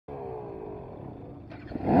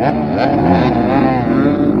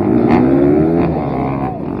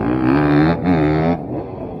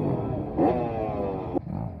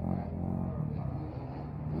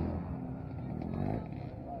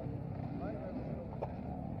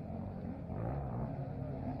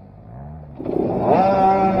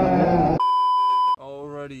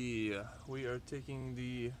We are taking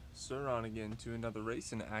the Sur-Ron again to another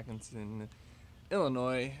race in Atkinson,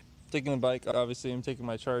 Illinois. Taking the bike, obviously I'm taking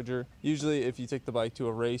my charger. Usually if you take the bike to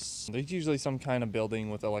a race, there's usually some kind of building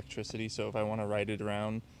with electricity, so if I want to ride it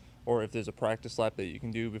around, or if there's a practice lap that you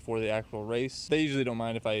can do before the actual race, they usually don't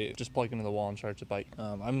mind if I just plug into the wall and charge the bike.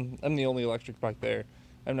 I'm the only electric bike there.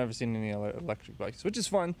 I've never seen any other electric bikes, which is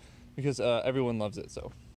fun because everyone loves it,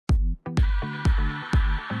 so.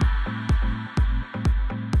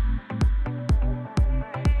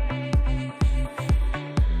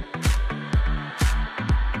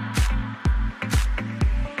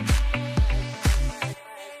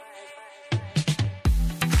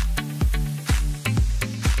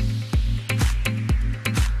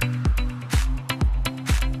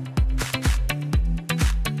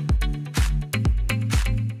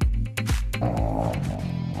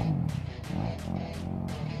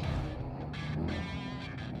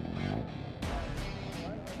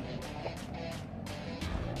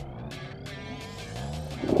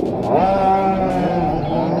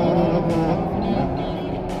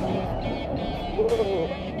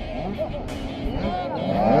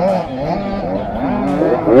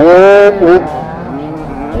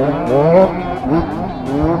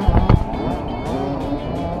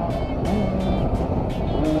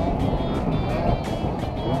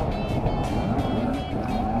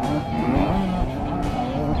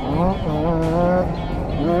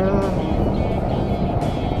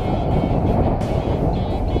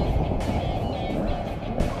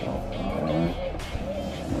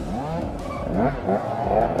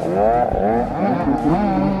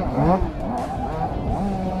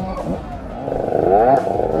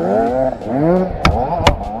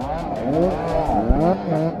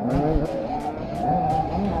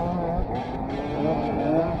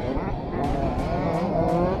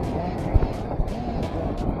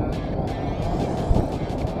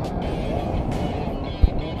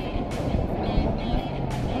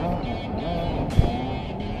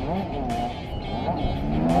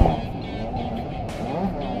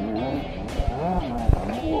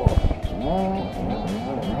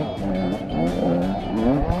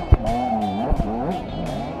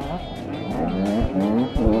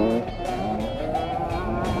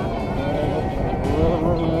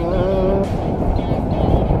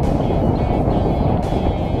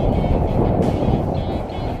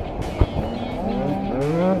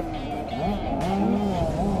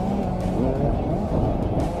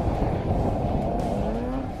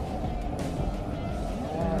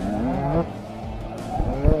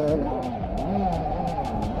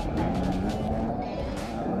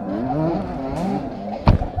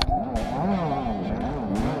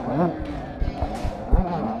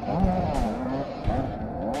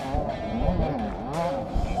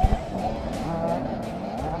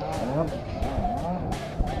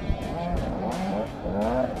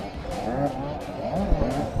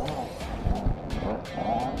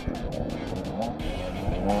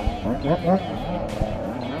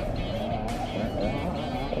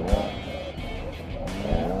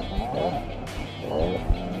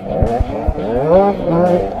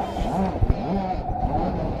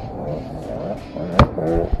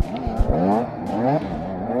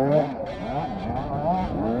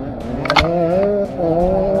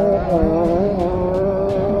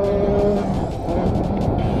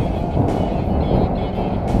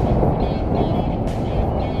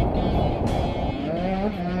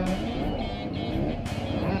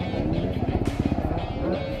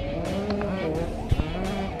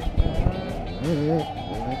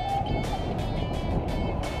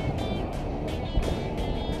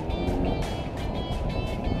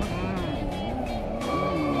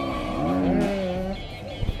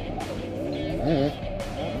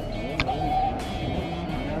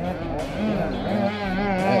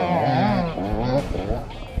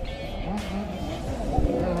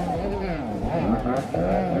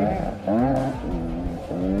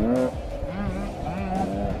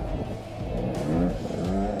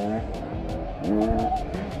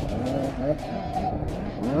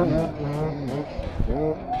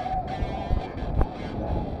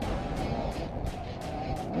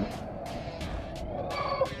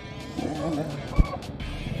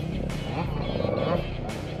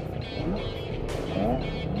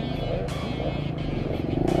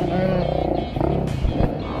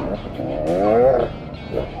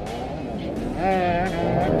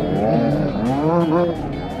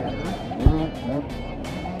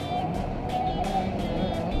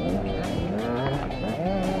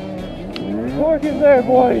 there,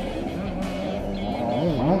 boy.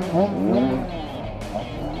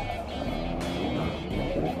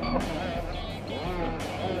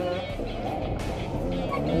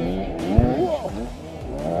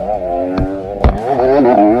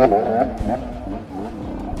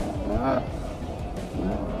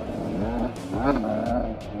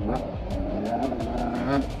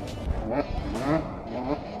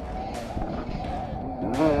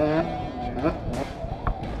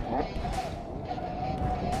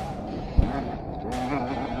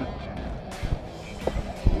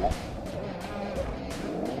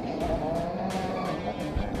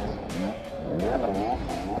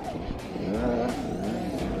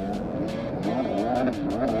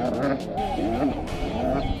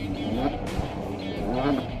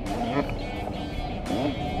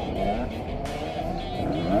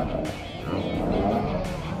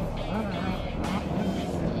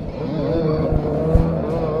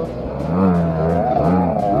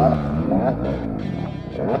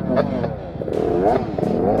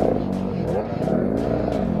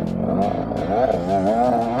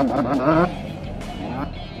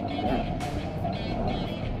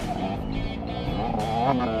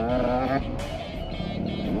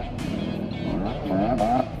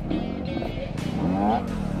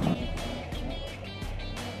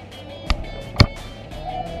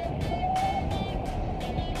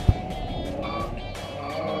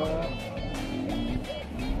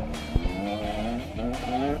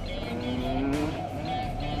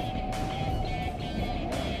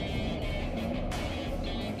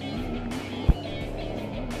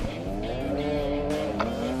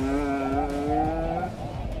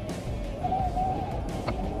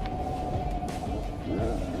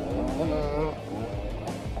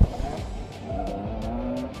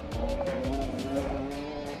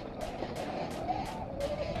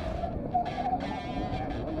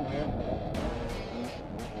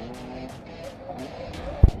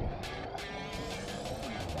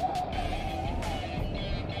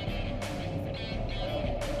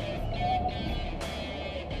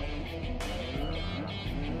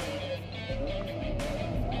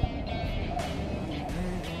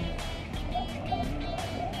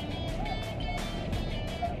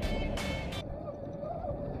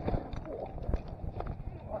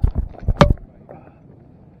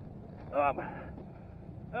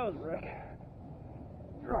 That was a wreck.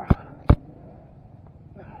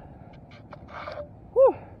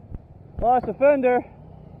 Whew. Lost a fender.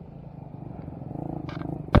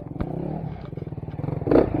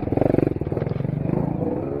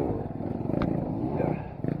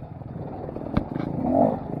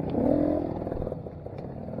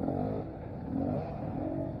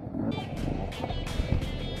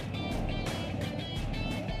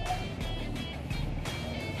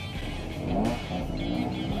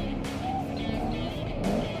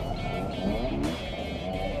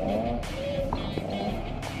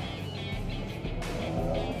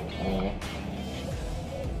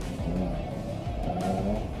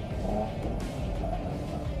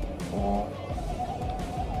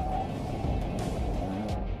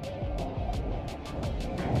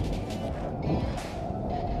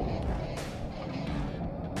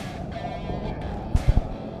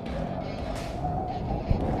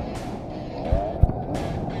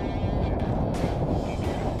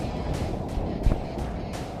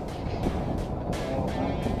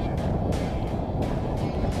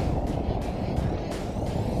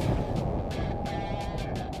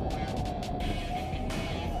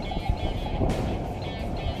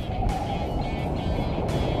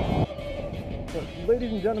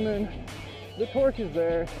 Ladies and gentlemen, the torch is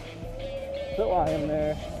there, so I am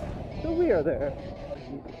there, so we are there.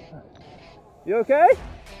 You okay?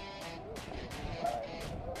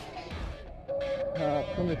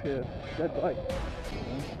 Primitive, dead bike.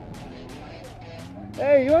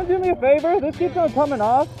 Hey, you want to do me a favor? This keeps on coming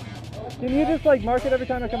off. Can you just like mark it every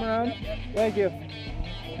time I come around? Thank you.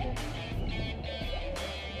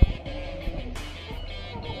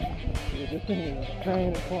 This thing is trying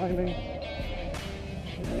and climbing.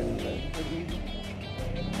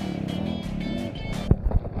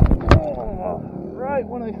 Oh, right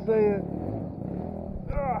when I say it.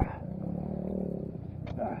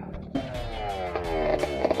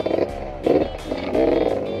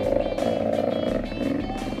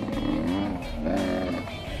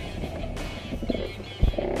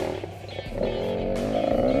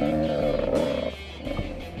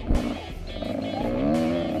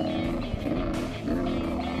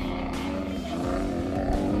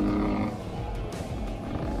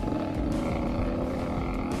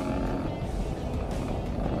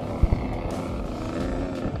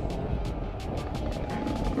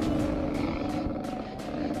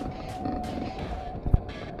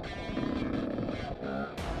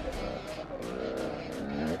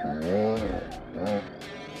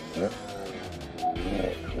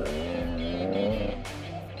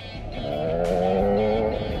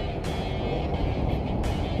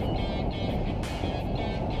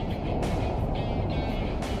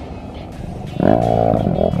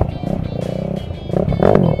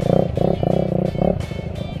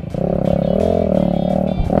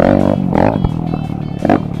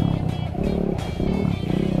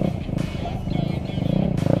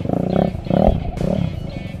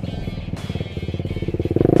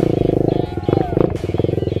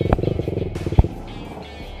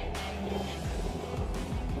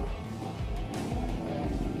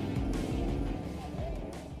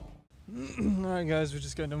 Alright guys, we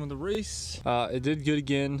just got done with the race. It did good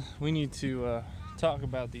again. We need to talk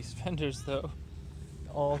about these fenders though.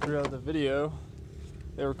 All throughout the video,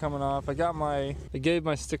 they were coming off. I gave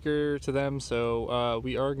my sticker to them, so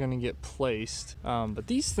we are gonna get placed. But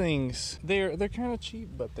these things, they're kind of cheap,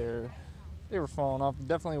 but they were falling off.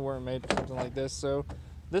 Definitely weren't made for something like this. So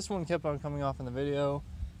this one kept on coming off in the video,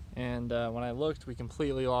 and when I looked, we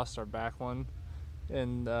completely lost our back one,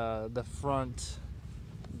 and the front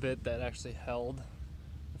bit that actually held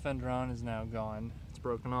the fender on is now gone. It's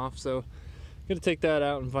broken off, so I'm gonna take that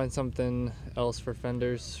out and find something else for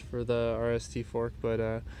fenders for the RST fork.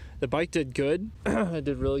 But the bike did good. It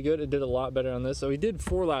did really good. It did a lot better on this. So we did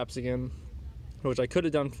 4 laps again, which I could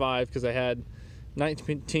have done 5 because I had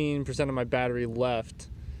 19% of my battery left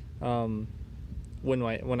when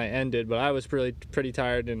I ended, but I was pretty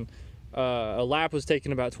tired, and a lap was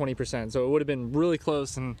taking about 20%, so it would have been really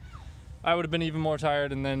close, and I would have been even more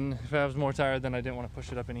tired. And then if I was more tired, then I didn't want to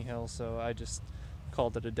push it up any hill, so I just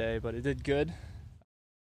called it a day. But it did good.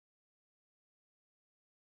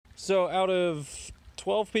 So out of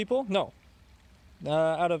 12 people, no,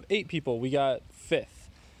 out of 8 people, we got 5th,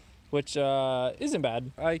 which isn't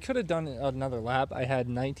bad. I could have done another lap. I had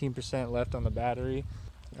 19% left on the battery.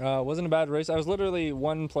 Wasn't a bad race. I was literally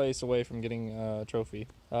 1 place away from getting a trophy.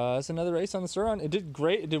 It's another race on the Sur-Ron. It did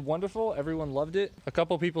great. It did wonderful. Everyone loved it. A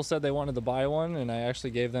couple people said they wanted to buy one, and I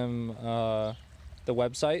actually gave them the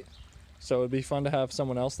website. So it'd be fun to have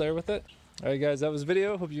someone else there with it. All right, guys, that was the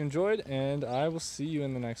video. Hope you enjoyed, and I will see you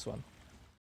in the next one.